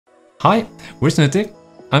Hi, we're Snuti.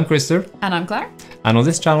 I'm Krister. And I'm Claire. And on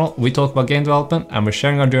this channel, we talk about game development and we're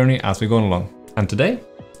sharing our journey as we go along. And today,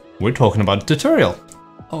 we're talking about a tutorial.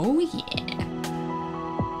 Oh yeah.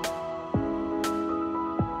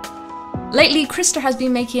 Lately, Krister has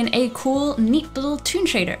been making a cool, neat little Toon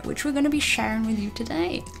shader, which we're going to be sharing with you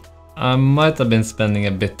today. I might have been spending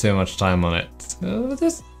a bit too much time on it.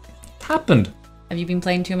 This happened. Have you been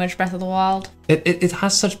playing too much Breath of the Wild? It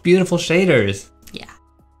has such beautiful shaders. Yeah,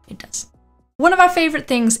 it does. One of our favourite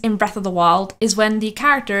things in Breath of the Wild is when the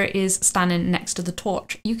character is standing next to the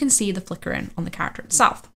torch. You can see the flickering on the character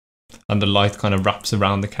itself. And the light kind of wraps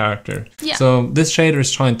around the character. Yeah. So this shader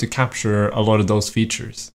is trying to capture a lot of those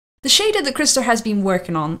features. The shader that Krister has been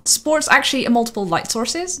working on supports actually multiple light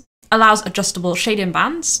sources, allows adjustable shading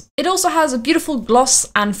bands. It also has a beautiful gloss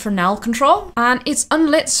and Fresnel control, and it's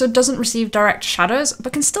unlit so it doesn't receive direct shadows,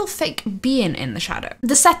 but can still fake being in the shadow.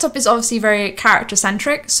 The setup is obviously very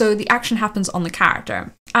character-centric, so the action happens on the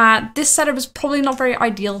character. This setup is probably not very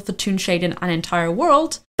ideal for toon shading an entire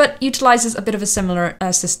world, but utilizes a bit of a similar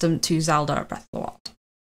system to Zelda Breath of the Wild.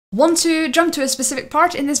 Want to jump to a specific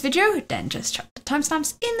part in this video? Then just check the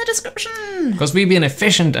timestamps in the description! Because we've been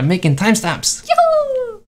efficient at making timestamps!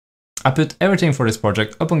 Yahoo! I put everything for this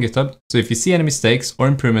project up on GitHub, so if you see any mistakes or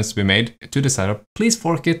improvements to be made to the setup, please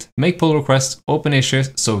fork it, make pull requests, open issues,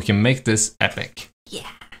 so we can make this epic. Yeah.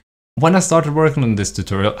 When I started working on this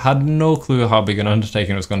tutorial, I had no clue how big an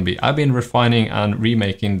undertaking it was going to be. I've been refining and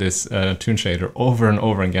remaking this Toon shader over and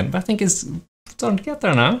over again, but I think it's starting to get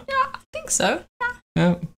there now. Yeah, I think so.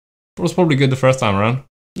 Yeah. It was probably good the first time around.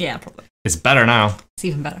 Yeah, probably. It's better now. It's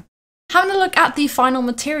even better. Having a look at the final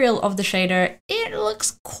material of the shader, it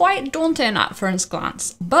looks quite daunting at first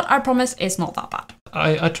glance, but I promise it's not that bad.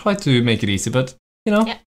 I tried to make it easy, but, you know.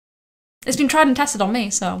 Yeah. It's been tried and tested on me,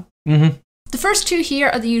 so. The first two here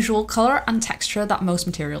are the usual color and texture that most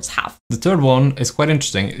materials have. The third one is quite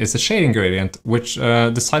interesting. It's a shading gradient, which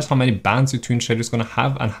decides how many bands your Toon shader is going to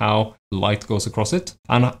have and how light goes across it,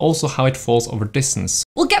 and also how it falls over distance.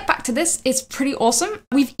 We'll get back to this. It's pretty awesome.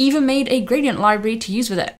 We've even made a gradient library to use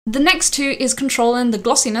with it. The next two is controlling the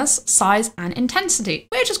glossiness, size, and intensity,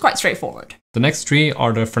 which is quite straightforward. The next three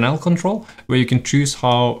are the Fresnel control, where you can choose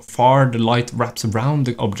how far the light wraps around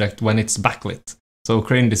the object when it's backlit. So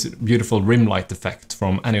creating this beautiful rim light effect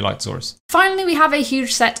from any light source. Finally, we have a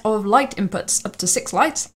huge set of light inputs, up to 6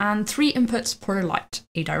 lights, and 3 inputs per light.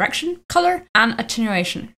 A direction, color, and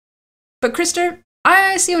attenuation. But Krister,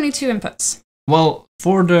 I see only 2 inputs. Well,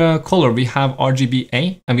 for the color, we have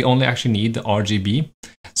RGBA, and we only actually need the RGB.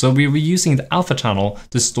 So we're using the alpha channel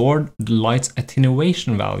to store the light's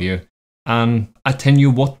attenuation value. And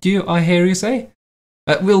attenuate what do you, I hear you say?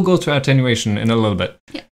 We'll go to attenuation in a little bit.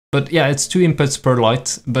 Yeah. But yeah, it's 2 inputs per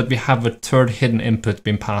light, but we have a third hidden input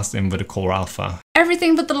being passed in with the color alpha.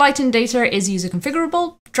 Everything but the lighting data is user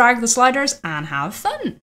configurable, drag the sliders, and have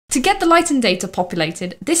fun. To get the lighting data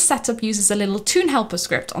populated, this setup uses a little Toon helper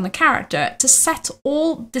script on the character to set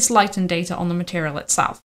all this lighting data on the material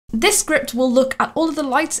itself. This script will look at all of the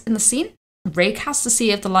lights in the scene, raycast to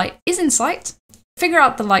see if the light is in sight, figure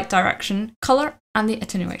out the light direction, color, and the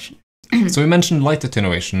attenuation. So we mentioned light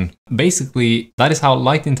attenuation. Basically, that is how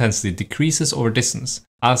light intensity decreases over distance.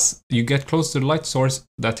 As you get close to the light source,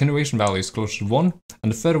 the attenuation value is closer to 1,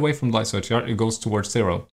 and the further away from the light source you are, it goes towards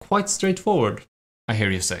 0. Quite straightforward, I hear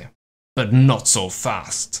you say. But not so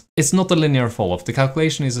fast. It's not a linear follow-up. The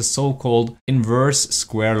calculation is a so-called inverse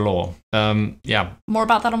square law. Yeah. More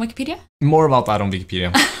about that on Wikipedia? More about that on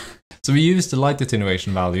Wikipedia. So we use the light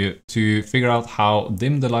attenuation value to figure out how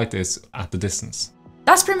dim the light is at the distance.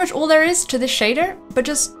 That's pretty much all there is to this shader, but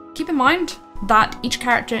just keep in mind that each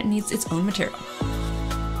character needs its own material.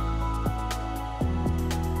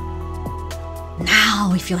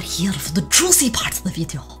 Now, if you're here for the juicy part of the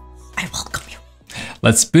video, I welcome you.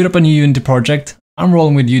 Let's boot up a new Unity project. I'm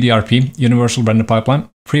rolling with UDRP, Universal Render Pipeline,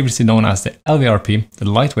 previously known as the LVRP, the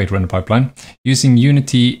Lightweight Render Pipeline, using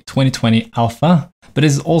Unity 2020 Alpha, but it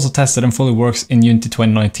is also tested and fully works in Unity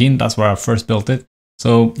 2019, that's where I first built it.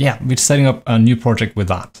 So yeah, we're setting up a new project with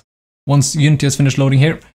that. Once Unity has finished loading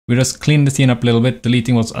here, we just clean the scene up a little bit,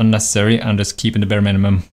 deleting what's unnecessary and just keeping the bare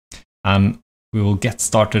minimum. And we will get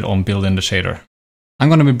started on building the shader. I'm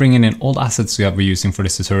going to be bringing in all the assets we have been using for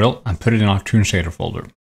this tutorial and put it in our Toon shader folder.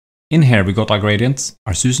 In here we got our gradients,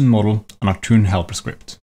 our Susan model, and our Toon helper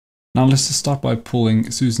script. Now let's just start by pulling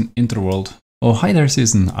Susan into the world. Oh, hi there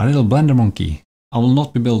Susan, our little blender monkey. I will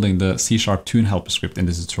not be building the C# Toon helper script in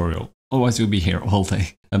this tutorial. Otherwise you'll be here all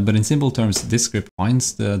day. But in simple terms, this script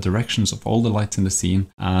finds the directions of all the lights in the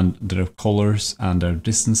scene and their colors and their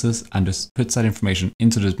distances and just puts that information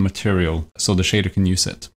into the material so the shader can use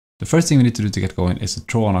it. The first thing we need to do to get going is to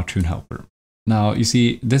throw on our Toon helper. Now you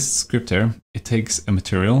see this script here, it takes a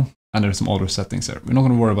material and there's some other settings there. We're not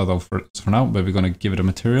going to worry about those for now, but we're going to give it a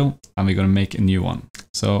material and we're going to make a new one.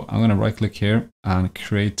 So I'm going to right click here and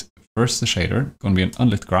create first the shader, going to be an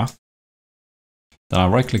unlit graph. Then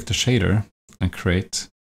I'll right click the shader and create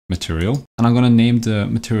material. And I'm going to name the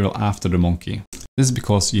material after the monkey. This is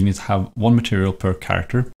because you need to have one material per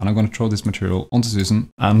character. And I'm going to throw this material onto Susan.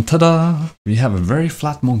 And ta-da! We have a very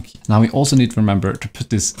flat monkey. Now we also need to remember to put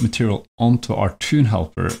this material onto our Toon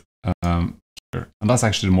helper here. And that's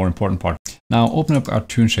actually the more important part. Now open up our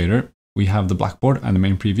Toon shader. We have the blackboard and the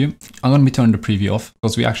main preview. I'm going to be turning the preview off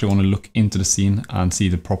because we actually want to look into the scene and see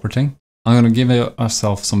the proper thing. I'm going to give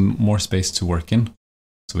ourselves some more space to work in,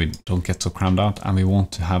 so we don't get so crammed out, and we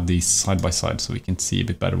want to have these side by side so we can see a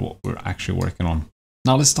bit better what we're actually working on.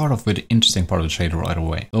 Now let's start off with the interesting part of the shader right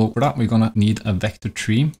away. So for that we're gonna need a vector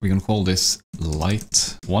tree. We're gonna call this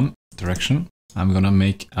light 1 direction, and we're gonna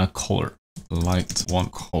make a color, light 1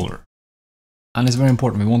 color. And it's very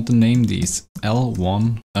important, we want to name these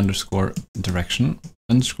L1 underscore direction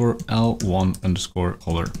underscore L1 underscore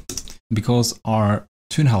color, because our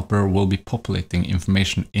Toon helper will be populating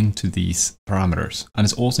information into these parameters. And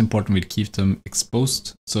it's also important we keep them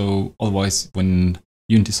exposed. So otherwise, when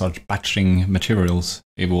Unity starts batching materials,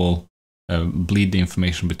 it will bleed the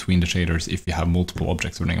information between the shaders if you have multiple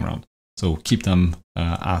objects running around. So keep them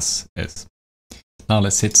as is. Now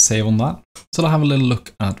let's hit save on that. So let's have a little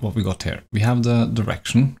look at what we got here. We have the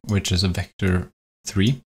direction, which is a vector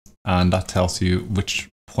 3. And that tells you which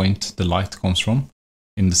point the light comes from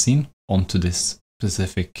in the scene onto this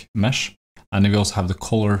specific mesh. And then we also have the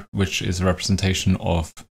color, which is a representation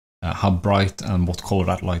of how bright and what color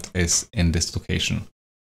that light is in this location.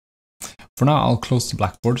 For now, I'll close the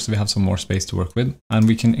blackboard so we have some more space to work with, and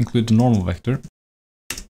we can include the normal vector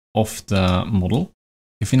of the model.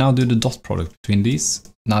 If you now do the dot product between these,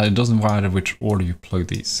 now it doesn't matter which order you plug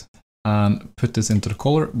these, and put this into the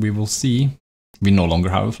color, we will see we no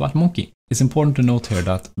longer have a flat monkey. It's important to note here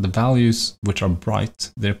that the values which are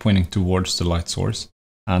bright, they're pointing towards the light source,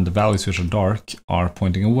 and the values which are dark are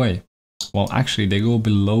pointing away. Well, actually they go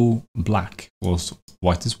below black, was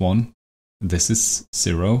white is 1, this is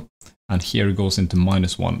 0, and here it goes into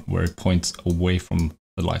 -1, where it points away from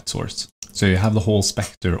the light source. So you have the whole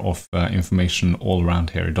specter of information all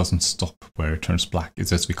around here. It doesn't stop where it turns black,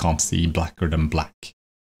 it's just we can't see blacker than black,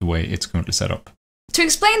 the way it's currently set up. To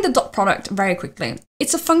explain the dot product very quickly,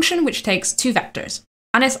 it's a function which takes two vectors,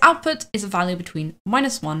 and its output is a value between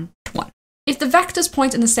 -1 to 1. If the vectors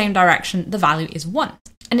point in the same direction, the value is 1.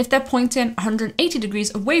 And if they're pointing 180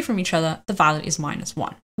 degrees away from each other, the value is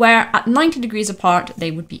 -1. Where at 90 degrees apart,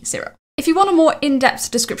 they would be 0. If you want a more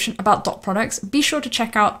in-depth description about dot products, be sure to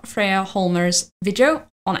check out Freya Holmer's video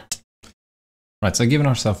on it. Right, so giving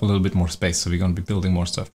ourselves a little bit more space, so we're going to be building more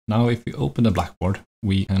stuff. Now, if we open the blackboard,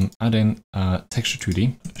 we can add in texture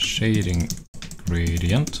 2D, shading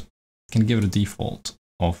gradient. We can give it a default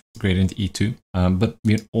of gradient E2, but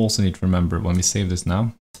we also need to remember when we save this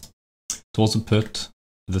now, to also put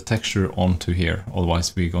the texture onto here,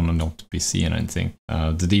 otherwise we're going to not be seeing anything.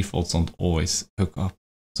 The defaults don't always hook up.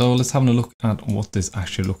 So let's have a look at what this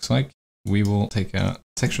actually looks like. We will take a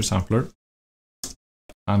texture sampler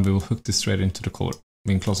and we will hook this straight into the color.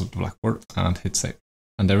 We can close up the blackboard and hit save.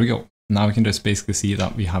 And there we go. Now we can just basically see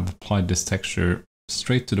that we have applied this texture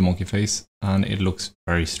straight to the monkey face, and it looks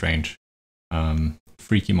very strange.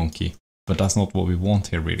 Freaky monkey. But that's not what we want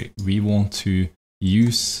here really. We want to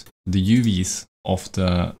use the UVs of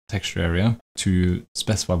the texture area to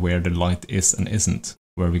specify where the light is and isn't,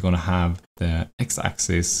 where we're going to have the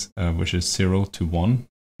x-axis, which is 0 to 1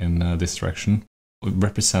 in this direction, would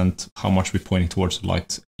represent how much we're pointing towards the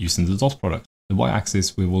light using the dot product. The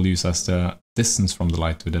y-axis we will use as the distance from the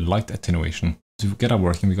light with the light attenuation. To get that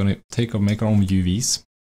working, we're going to make our own UVs,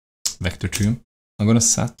 vector 2. I'm going to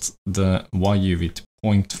set the y-UV to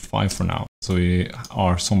 0.5 for now, so we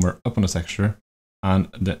are somewhere up on the texture, and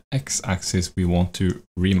the x-axis we want to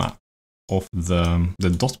remap of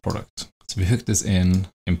the dot product. So we hook this in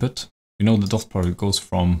input. We know the dot product goes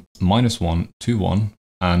from -1 to 1,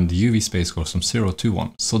 and the UV space goes from 0 to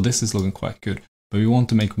 1. So this is looking quite good. But we want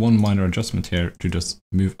to make one minor adjustment here to just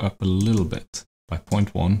move up a little bit by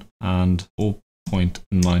 0.1 and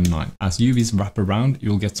 0.99. As UVs wrap around,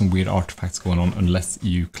 you'll get some weird artifacts going on unless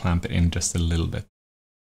you clamp it in just a little bit.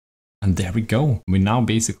 And there we go. We now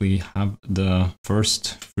basically have the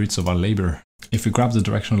first fruits of our labor. If we grab the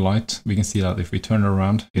directional light, we can see that if we turn it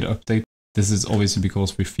around, it updates. This is obviously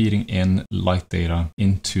because we're feeding in light data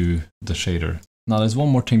into the shader. Now there's one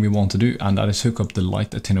more thing we want to do, and that is hook up the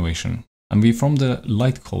light attenuation. And we, from the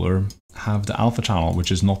light color, have the alpha channel,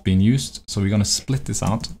 which is not being used. So we're going to split this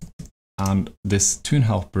out. And this Toon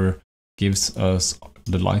helper gives us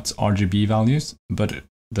the light's RGB values, but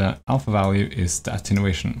the alpha value is the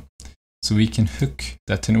attenuation. So we can hook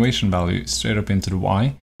the attenuation value straight up into the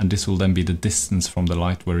Y, and this will then be the distance from the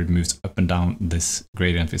light where it moves up and down this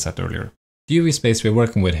gradient we set earlier. The UV space we're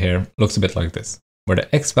working with here looks a bit like this, where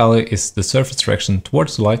the X value is the surface direction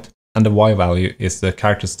towards the light, and the Y value is the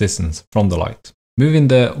character's distance from the light. Moving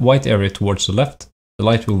the white area towards the left, the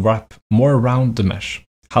light will wrap more around the mesh.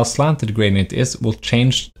 How slanted the gradient is will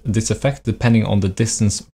change this effect depending on the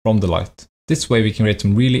distance from the light. This way we can create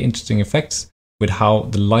some really interesting effects with how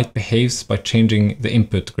the light behaves by changing the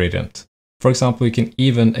input gradient. For example, we can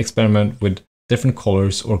even experiment with different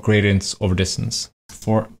colors or gradients over distance.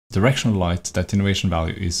 For directional light, the attenuation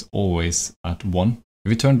value is always at 1. If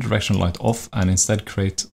we turn the directional light off and instead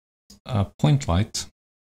create a point light,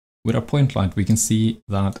 with our point light we can see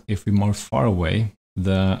that if we move far away,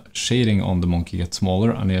 the shading on the monkey gets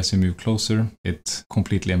smaller, and as we move closer, it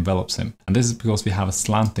completely envelops him. And this is because we have a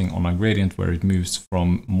slanting on our gradient where it moves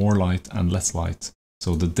from more light and less light.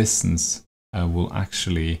 So the distance will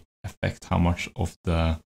actually affect how much of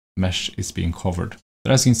the mesh is being covered.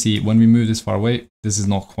 But as you can see, when we move this far away, this is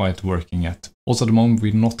not quite working yet. Also at the moment,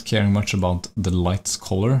 we're not caring much about the light's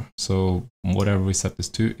color. So whatever we set this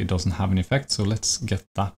to, it doesn't have any effect. So let's get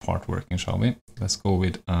that part working, shall we? Let's go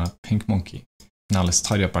with a pink monkey. Now let's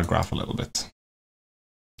tidy up our graph a little bit.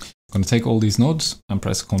 I'm going to take all these nodes and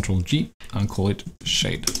press Ctrl G and call it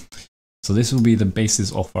shade. So this will be the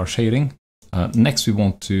basis of our shading. Next, we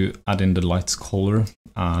want to add in the light's color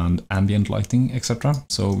and ambient lighting, etc.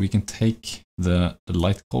 So we can take the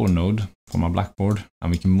light color node from our blackboard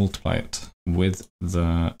and we can multiply it with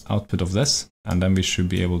the output of this. And then we should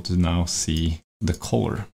be able to now see the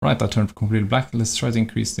color. Right, that turned completely black. Let's try to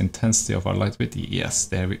increase the intensity of our light bit. Yes,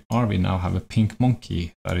 there we are. We now have a pink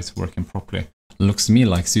monkey that is working properly. Looks to me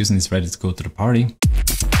like Susan is ready to go to the party.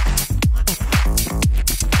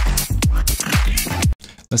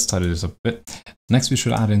 Let's tidy this up a bit. Next, we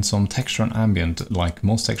should add in some texture and ambient like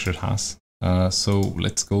most texture has. So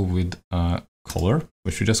let's go with color,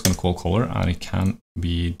 which we're just going to call color, and it can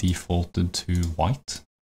be defaulted to white.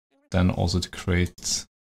 Then also to create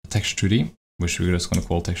texture 2D, which we're just going to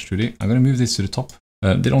call texture 2D. I'm going to move this to the top.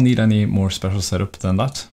 They don't need any more special setup than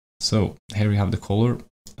that. So here we have the color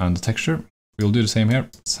and the texture. We'll do the same here.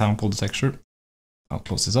 Sample the texture. I'll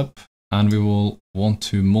close this up. And we will want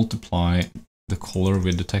to multiply the color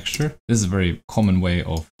with the texture. This is a very common way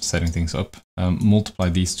of setting things up. Multiply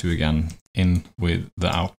these two again in with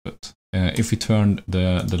the output. If we turn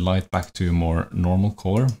the light back to a more normal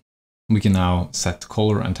color, we can now set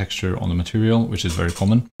color and texture on the material, which is very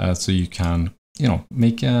common. So you can,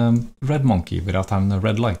 make a red monkey without having a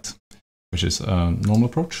red light, which is a normal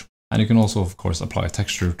approach. And you can also, of course, apply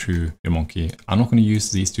texture to your monkey. I'm not going to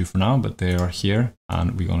use these two for now, but they are here,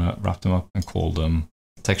 and we're going to wrap them up and call them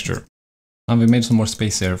texture. And we made some more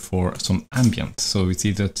space here for some ambient. So we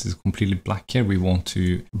see that it's completely black here. We want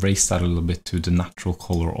to raise that a little bit to the natural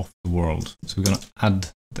color of the world. So we're going to add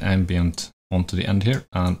the ambient onto the end here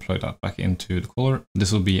and plug that back into the color.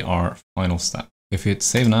 This will be our final step. If we hit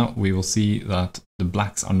save now, we will see that the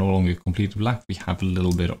blacks are no longer completely black. We have a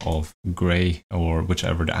little bit of gray or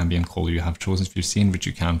whichever the ambient color you have chosen for your scene, which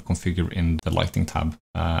you can configure in the lighting tab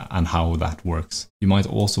and how that works. You might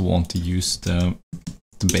also want to use the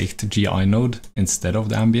baked GI node instead of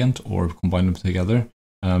the ambient or combine them together.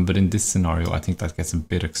 But in this scenario, I think that gets a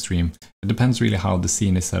bit extreme. It depends really how the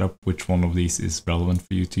scene is set up, which one of these is relevant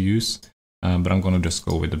for you to use. But I'm going to just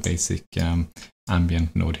go with the basic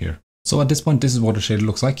ambient node here. So at this point, this is what the shader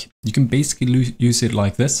looks like. You can basically use it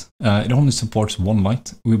like this. It only supports one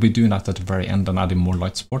light. We'll be doing that at the very end and adding more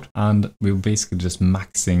light support. And we're basically just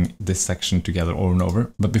maxing this section together over and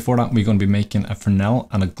over. But before that, we're going to be making a Fresnel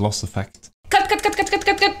and a gloss effect. Cut.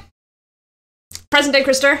 Present day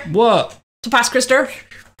Krister. What? To past Krister.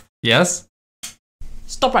 Yes?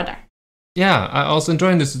 Stop right there. Yeah, I was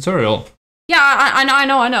enjoying this tutorial. Yeah, I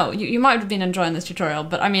know. You might have been enjoying this tutorial,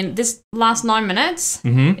 but I mean, this last 9 minutes,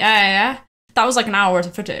 yeah. That was like an hour worth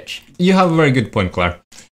of footage. You have a very good point, Claire.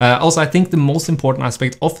 Also, I think the most important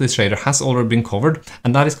aspect of this shader has already been covered,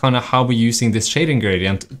 and that is kind of how we're using this shading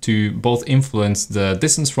gradient to both influence the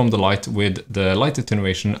distance from the light with the light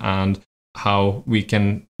attenuation and how we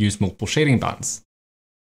can use multiple shading bands.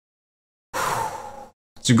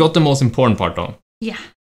 So you got the most important part though. Yeah.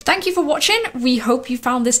 Thank you for watching. We hope you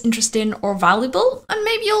found this interesting or valuable, and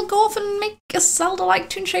maybe you'll go off and make a Zelda-like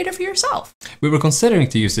Toon shader for yourself. We were considering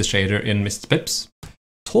to use this shader in Mr. Pips.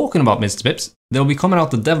 Talking about Mr. Pips, they'll be coming out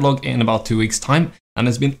the devlog in about 2 weeks' time, and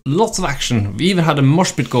there's been lots of action. We even had a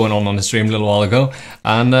mosh pit going on the stream a little while ago,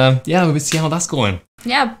 and yeah, we'll see how that's going.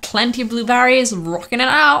 Yeah, plenty of blueberries, rocking it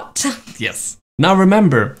out. Yes. Now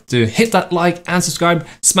remember to hit that like and subscribe,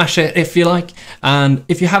 smash it if you like, and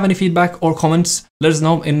if you have any feedback or comments, let us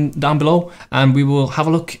know down below, and we will have a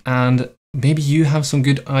look, and maybe you have some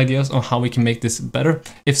good ideas on how we can make this better.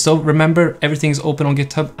 If so, remember, everything is open on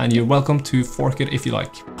GitHub, and you're welcome to fork it if you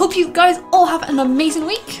like. Hope you guys all have an amazing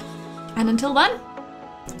week, and until then,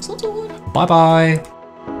 so Toon. Bye bye.